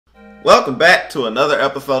Welcome back to another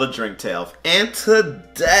episode of Drink Tales, and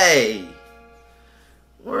today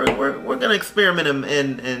we're gonna experiment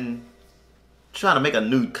and try to make a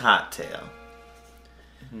new cocktail.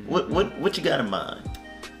 What you got in mind?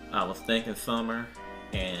 I was thinking summer,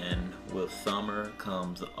 and with summer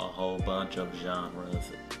comes a whole bunch of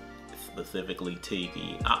genres, specifically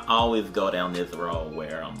Tiki. I always go down this road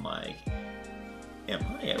where I'm like, am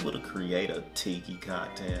I able to create a Tiki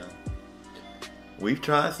cocktail? We've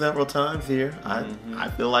tried several times here. I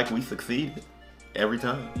feel like we succeeded every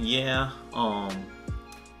time. Yeah.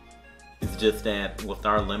 It's just that with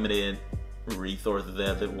our limited resources,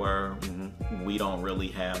 as it were, we don't really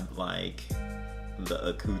have like the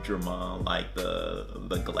accoutrement, like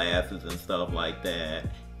the glasses and stuff like that.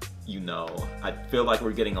 You know, I feel like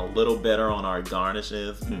we're getting a little better on our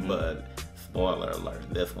garnishes, but spoiler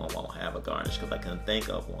alert, this one won't have a garnish because I couldn't think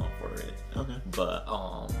of one for it. Okay. But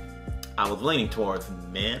I was leaning towards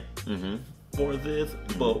mint for this,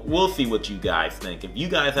 but we'll see what you guys think. If you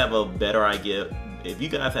guys have a better idea,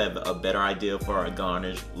 for a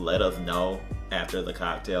garnish, let us know after the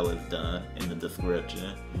cocktail is done in the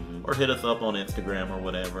description, or hit us up on Instagram or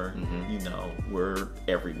whatever. You know, we're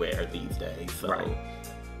everywhere these days, so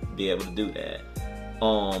be able to do that.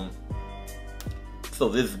 So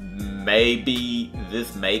this may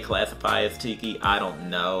classify as Tiki. I don't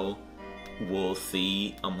know. We'll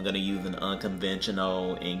see. I'm gonna use an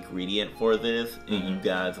unconventional ingredient for this, and you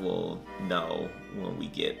guys will know when we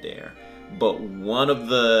get there. But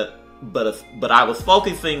but I was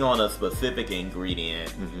focusing on a specific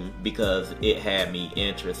ingredient because it had me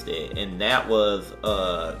interested, and that was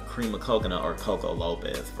cream of coconut or Coco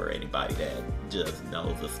Lopez, for anybody that just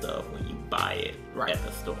knows the stuff when you buy it at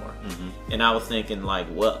the store. And I was thinking, like,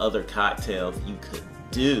 what other cocktails you could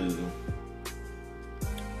do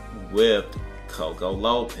with Coco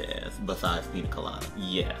Lopez Besides pina colada.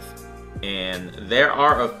 Yes. And there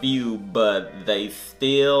are a few, but they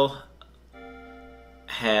still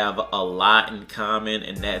have a lot in common,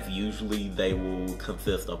 and that's usually they will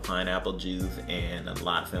consist of pineapple juice and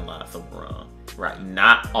lots of rum. Right.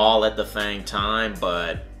 Not all at the same time,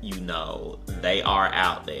 but you know, they are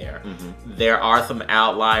out there. There are some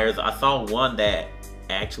outliers. I saw one that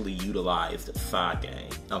actually utilized sake.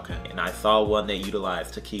 Okay. And I saw one that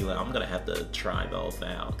utilized tequila. I'm gonna have to try those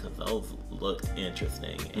out because those looked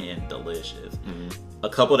interesting and delicious. A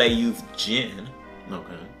couple that used gin.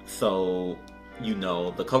 Okay. So, you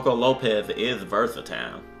know, the Coco Lopez is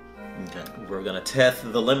versatile. Okay. We're gonna test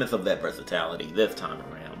the limits of that versatility this time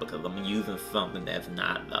around because I'm using something that's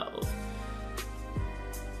not those.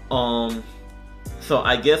 So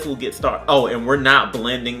I guess we'll get started. Oh, and we're not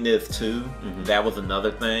blending this too. That was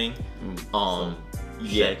another thing.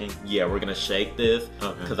 Shaking. Yeah, we're gonna shake this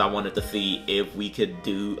because I wanted to see if we could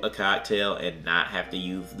do a cocktail and not have to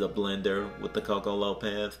use the blender with the Coco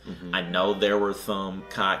Lopez. I know there were some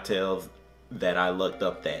cocktails that I looked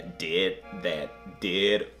up that did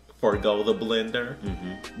forego the blender,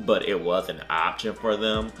 but it was an option for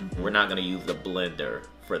them. We're not gonna use the blender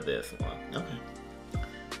for this one. Okay.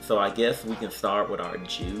 So I guess we can start with our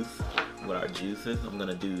juice. With our juices, I'm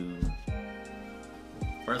gonna do.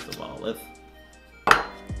 First of all, let's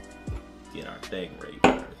get our thing ready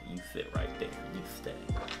first. You sit right there. You stay.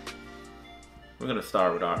 We're gonna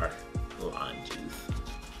start with our lime juice.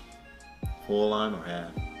 Full lime or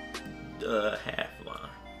half? Half lime.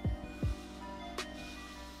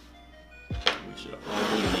 We should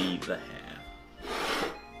only need the half.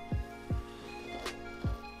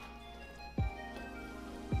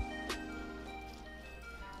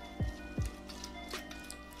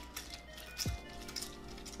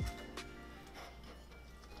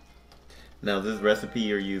 Now, this recipe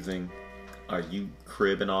you're using, are you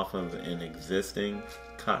cribbing off of an existing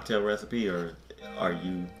cocktail recipe, or are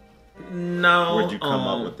you? No. Where'd you come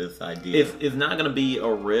up with this idea? It's not going to be a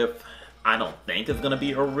riff. I don't think it's going to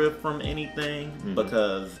be a riff from anything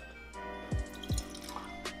because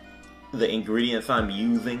the ingredients I'm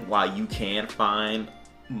using, while you can find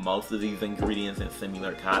most of these ingredients in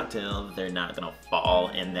similar cocktails, they're not going to fall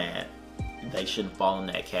in that. They shouldn't fall in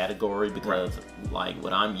that category because like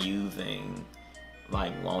what I'm using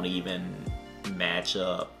like won't even match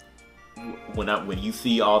up when you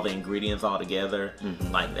see all the ingredients all together.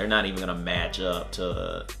 Like they're not even gonna match up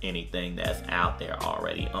to anything that's out there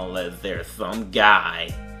already, unless there's some guy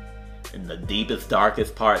in the deepest,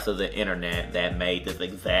 darkest parts of the internet that made this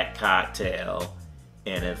exact cocktail,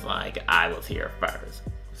 and it's like, I was here first.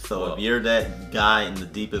 So if you're that guy in the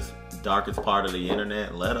deepest, darkest part of the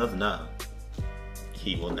internet, let us know.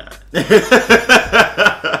 He will not.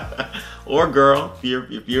 Or girl,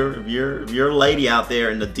 if you're a lady out there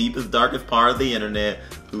in the deepest, darkest part of the internet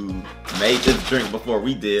who made this drink before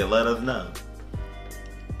we did, let us know.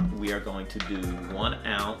 We are going to do 1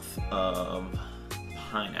 ounce of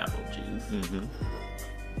pineapple juice. Mm-hmm.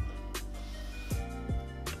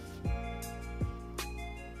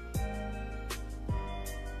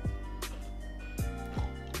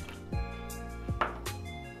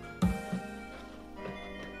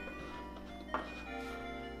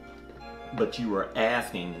 But you were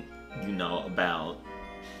asking, you know, about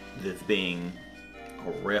this being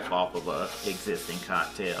a riff off of a existing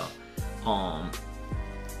cocktail.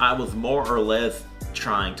 I was more or less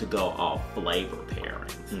trying to go off flavor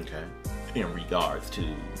pairings. Okay. In regards to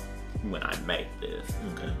when I make this.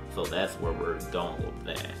 Okay. So that's where we're going with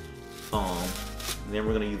that. Then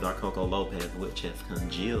we're gonna use our Coco Lopez, which has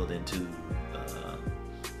congealed into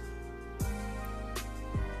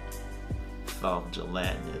soft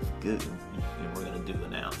gelatinous goo, and we're gonna do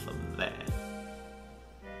 1 ounce of that.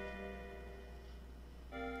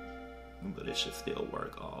 But it should still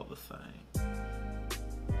work all the same.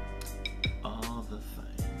 All the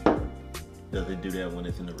same. Does it do that when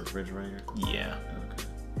it's in the refrigerator? Yeah. Okay.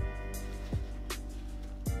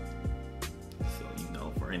 So, you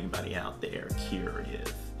know, for anybody out there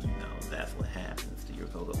curious, you know, that's what happens to your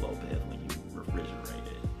Coco Lopez when you refrigerate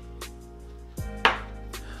it.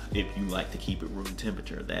 If you like to keep it room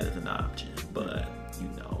temperature, that is an option. But, you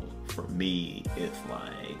know, for me, it's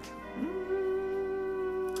like,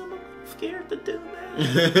 I'm scared to do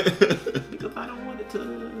that. Because I don't want it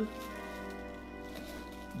to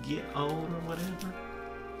get old or whatever.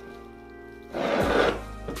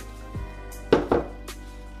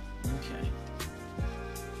 Okay.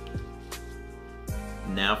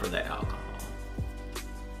 Now for the alcohol.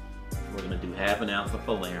 We're gonna do 1/2 ounce of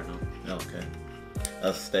Falernum. Okay.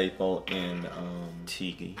 A staple in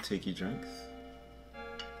Tiki drinks.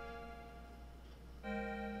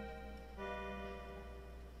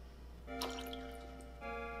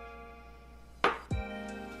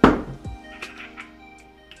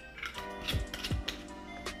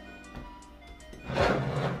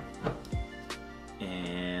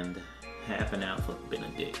 And 1/2 ounce of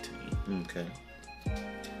Benedictine. Okay.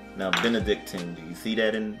 Now Benedictine, do you see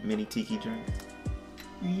that in many Tiki drinks?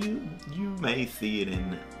 You may see it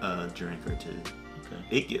in a drink or two. Okay.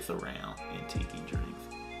 It gets around in Tiki drinks.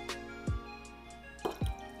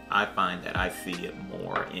 I find that I see it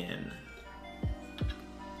more in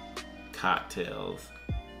cocktails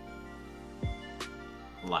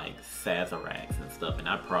like Sazeracs and stuff, and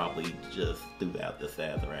I probably just threw out the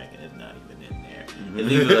Sazerac and it's not even in there.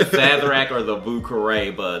 It's either the Sazerac or the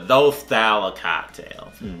Bouquet, but those style of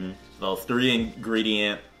cocktails, those 3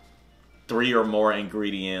 or more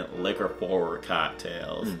ingredient liquor forward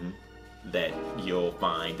cocktails that you'll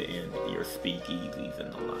find in your speakeasies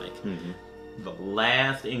and the like. The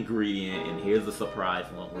last ingredient, and here's the surprise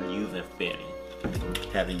one, we're using Feni.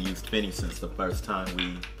 Haven't used Feni since the first time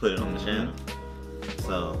we put it on the channel.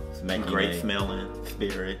 So it's making Great smelling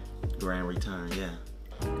spirit. grand return, yeah.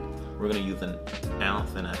 We're gonna use 1.5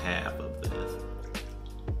 ounces of this.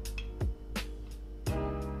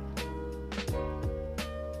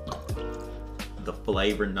 The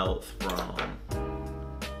flavor notes from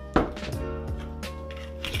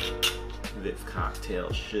this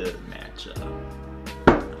cocktail should match up.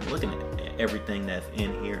 I'm looking at everything that's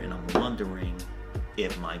in here and I'm wondering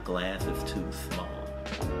if my glass is too small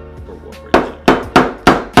for what we're doing.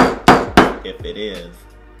 If it is,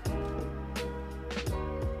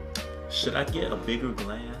 should I get a bigger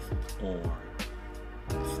glass or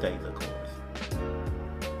stay the course?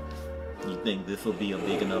 You think this will be a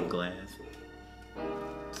big enough glass?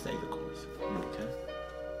 Stay the course. Okay.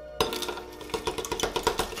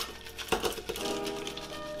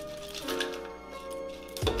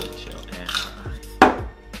 We shall add our ice.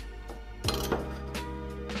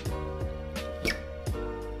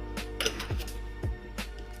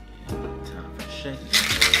 And time for shaking.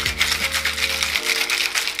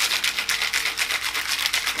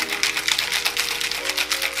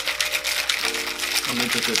 I'm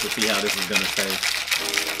interested to see how this is gonna taste.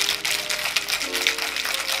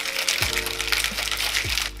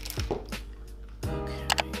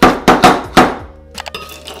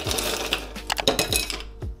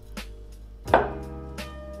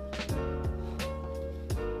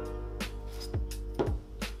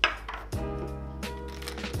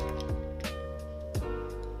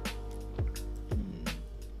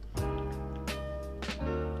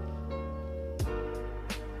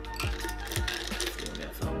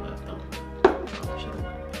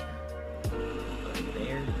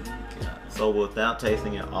 So without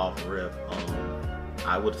tasting it off rip,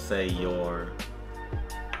 I would say your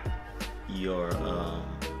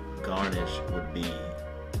garnish would be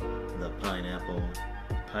pineapple.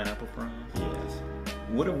 Pineapple fronds? Yes.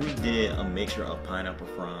 What if we did a mixture of pineapple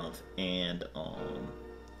fronds and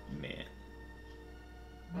mint?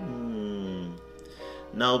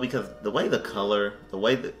 No, because the way the color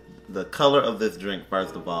of this drink,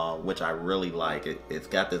 first of all, which I really like, it's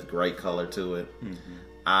got this great color to it.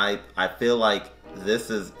 I feel like this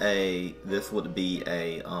would be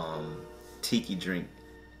a tiki drink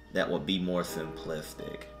that would be more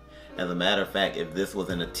simplistic. As a matter of fact, if this was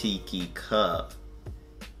in a tiki cup,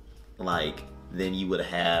 like, then you would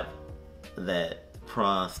have that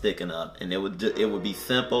prawn sticking up, and it would be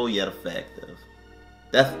simple yet effective.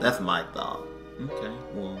 That's my thought. Okay,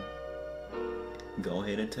 well, go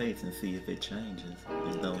ahead and taste and see if it changes.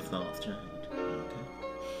 If those thoughts change. Okay.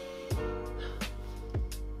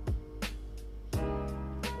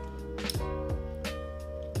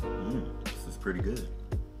 This is pretty good.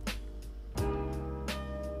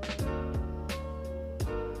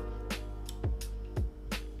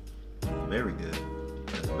 Very good.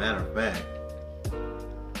 As a matter of fact,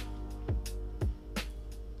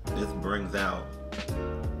 this brings out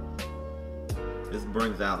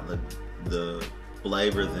the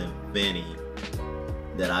flavors in Feni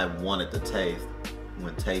that I wanted to taste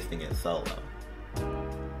when tasting it solo.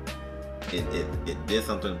 It did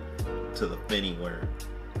something to the Feni where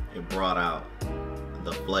it brought out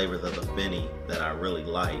the flavors of the Feni that I really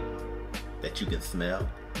like, that you can smell.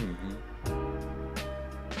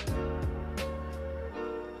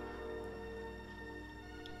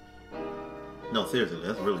 No, seriously,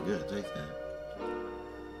 that's really good. Taste that.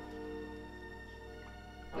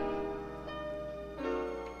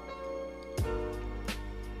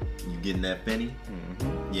 You getting that Feni?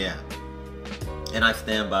 Yeah. And I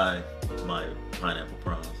stand by my pineapple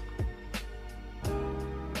prawns.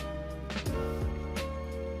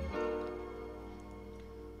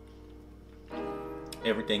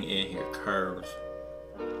 Everything in here curves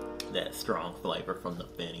that strong flavor from the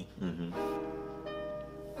Feni.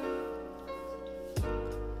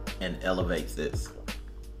 And elevates its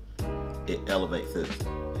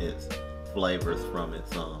flavors from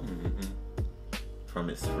its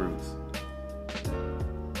fruits.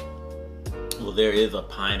 Well, there is a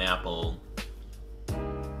pineapple.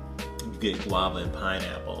 You get guava and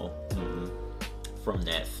pineapple from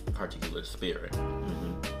that particular spirit.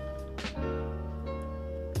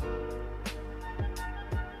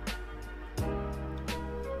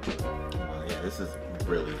 Well, yeah, this is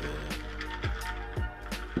really good.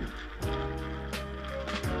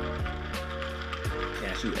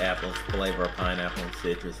 Cashew apples, flavor of pineapple,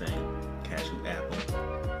 citrus, and cashew apple.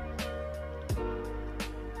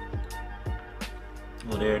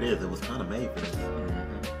 Well, there it is. It was kind of made for this.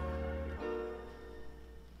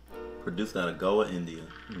 Produced out of Goa, India.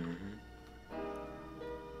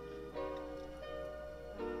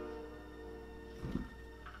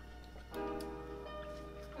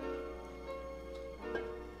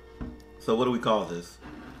 So what do we call this?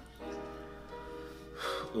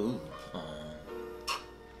 Ooh.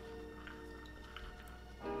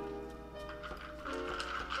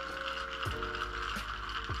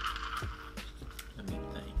 Let me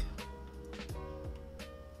think.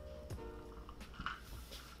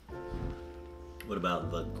 What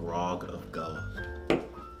about the grog of Goa?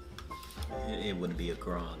 It wouldn't be a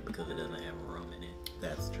grog because it doesn't have rum in it.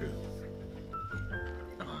 That's true.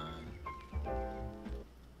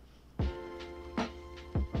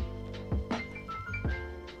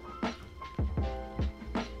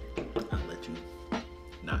 I'll let you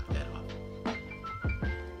knock that off.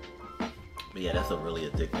 But yeah, that's a really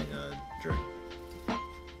addicting drink.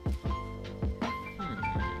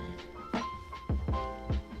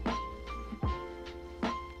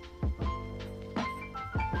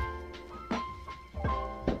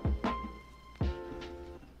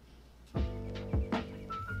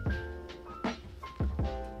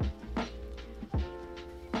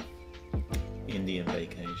 Indian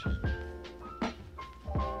vacation.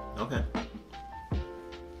 Okay.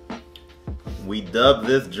 We dubbed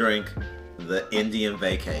this drink the Indian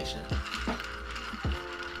Vacation.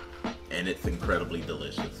 And it's incredibly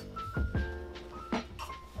delicious.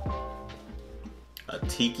 A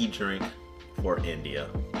tiki drink for India.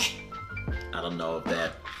 I don't know if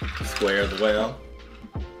that squares well,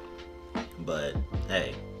 but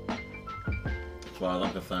hey, as far as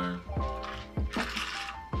I'm concerned,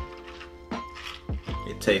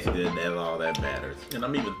 it tastes good and that's all that matters. And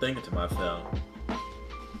I'm even thinking to myself,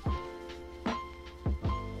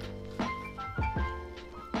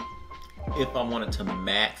 if I wanted to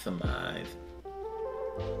maximize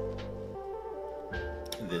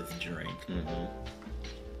this drink,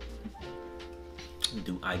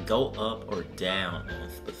 Do I go up or down on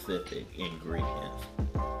specific ingredients?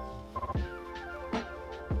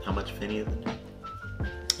 How much Feni is in there?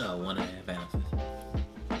 1.5 ounces.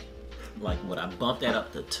 Like, would I bump that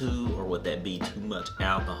up to 2, or would that be too much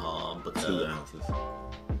alcohol? Because 2 ounces.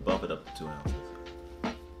 Bump it up to 2 ounces.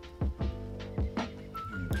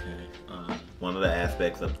 Okay. One of the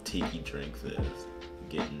aspects of Tiki drinks is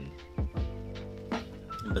getting...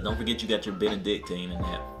 But don't forget you got your Benedictine and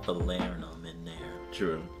that Falernum in there.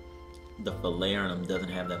 True. The Falernum doesn't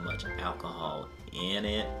have that much alcohol in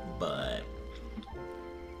it, but...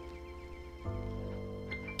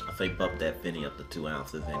 I say bump that Feni up to 2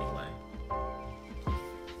 ounces anyway.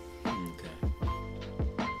 Okay.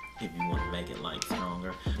 If you want to make it like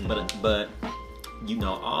stronger. But you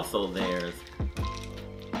know, also there's...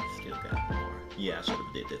 Still got more. Yeah, I should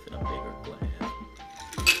have did this in a bigger glass.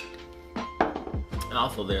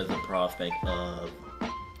 Also, there's a prospect of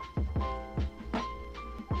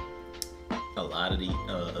a lot of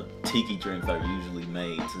the Tiki drinks are usually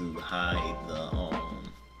made to hide the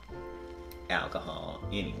alcohol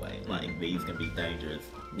anyway. Like, these can be dangerous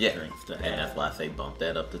drinks to have. And that's why I say bump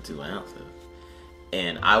that up to 2 ounces.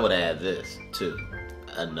 And I would add this too.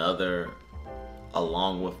 Another,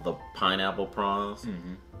 along with the pineapple prawns,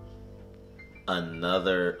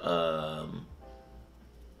 another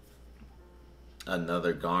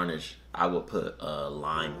garnish, I would put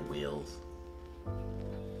lime wheels.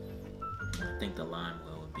 I think the lime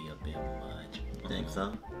wheel would be a bit much. You think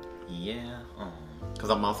so? Yeah. Because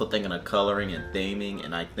I'm also thinking of coloring and theming,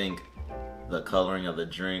 and I think the coloring of the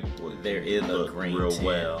drink there is a green real tint.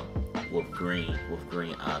 well with green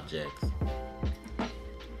objects.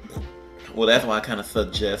 Well, that's why I kind of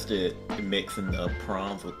suggested mixing the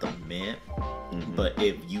prawns with the mint. But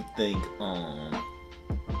if you think,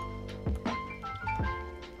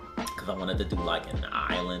 because I wanted to do like an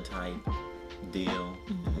island type deal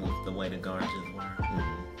with the way the garnishes were.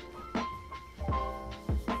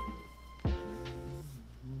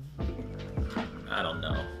 I don't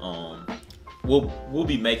know. We'll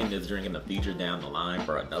be making this drink in the future down the line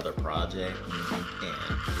for another project,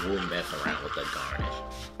 and we'll mess around with the garnish.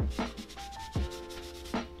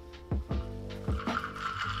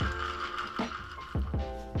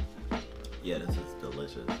 Yeah, this is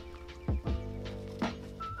delicious.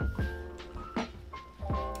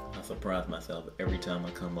 I surprise myself every time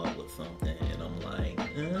I come up with something, and I'm like, I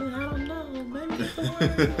don't know, maybe this will work,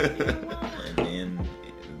 maybe it won't. And then,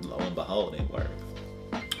 lo and behold, it works.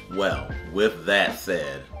 Well, with that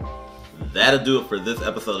said, that'll do it for this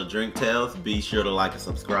episode of Drink Tales. Be sure to like and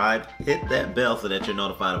subscribe. Hit that bell so that you're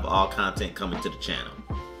notified of all content coming to the channel.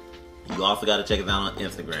 You also got to check us out on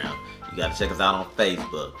Instagram. You got to check us out on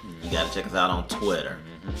Facebook. You got to check us out on Twitter.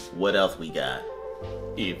 What else we got?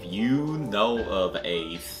 If you know of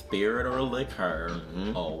a spirit or a liquor,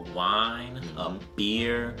 a wine, a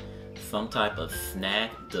beer, some type of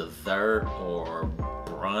snack, dessert, or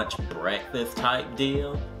brunch, breakfast type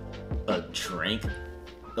deal, a drink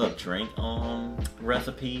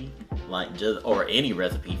recipe, like just, or any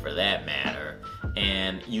recipe for that matter,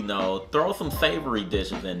 and you know, throw some savory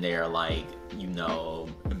dishes in there, like, you know,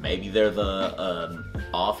 maybe there's a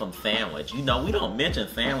awesome sandwich. You know, we don't mention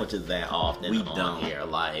sandwiches that often on here,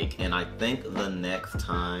 like, and I think the next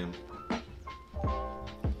time,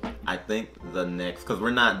 because we're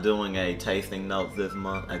not doing a tasting notes this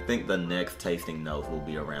month, I think the next tasting notes will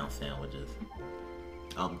be around sandwiches.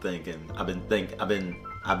 I've been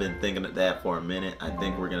thinking of that for a minute. I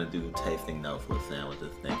think we're gonna do tasting notes with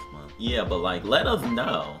sandwiches next month. Yeah, but like, let us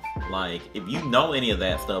know. Like, if you know any of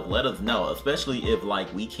that stuff, let us know. Especially if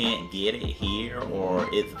like we can't get it here or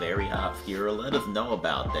it's very obscure. Let us know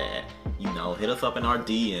about that. You know, hit us up in our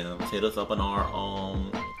DMs. Hit us up in our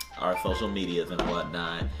social medias and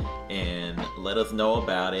whatnot, and let us know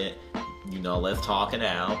about it. You know, let's talk it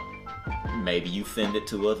out. Maybe you send it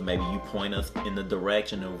to us. Maybe you point us in the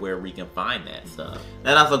direction of where we can find that stuff.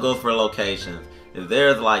 That also goes for locations. If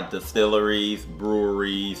there's like distilleries,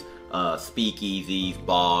 breweries, speakeasies,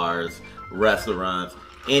 bars, restaurants,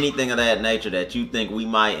 anything of that nature that you think we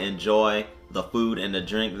might enjoy the food and the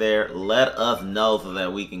drink there, let us know so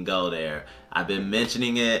that we can go there. I've been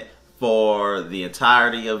mentioning it for the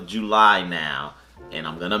entirety of July now, and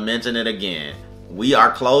I'm gonna mention it again. We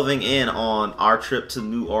are closing in on our trip to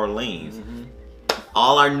New Orleans.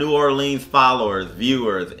 All our New Orleans followers,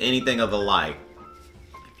 viewers, anything of the like,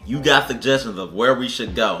 you got suggestions of where we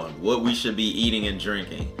should go and what we should be eating and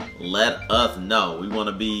drinking, let us know. We want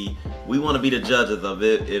to be the judges of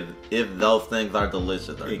it if those things are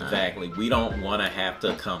delicious or not. Exactly. We don't want to have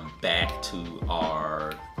to come back to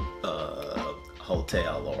our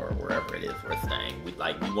hotel or wherever it is we're staying. We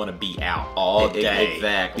want to be out all day.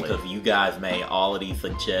 Exactly. Because you guys made all of these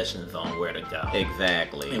suggestions on where to go.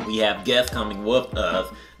 Exactly. And we have guests coming with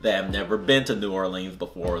us that have never been to New Orleans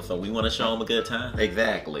before, so we want to show them a good time.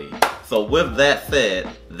 Exactly. So with that said,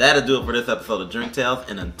 that'll do it for this episode of Drink Tales.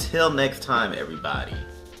 And until next time, everybody,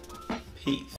 peace.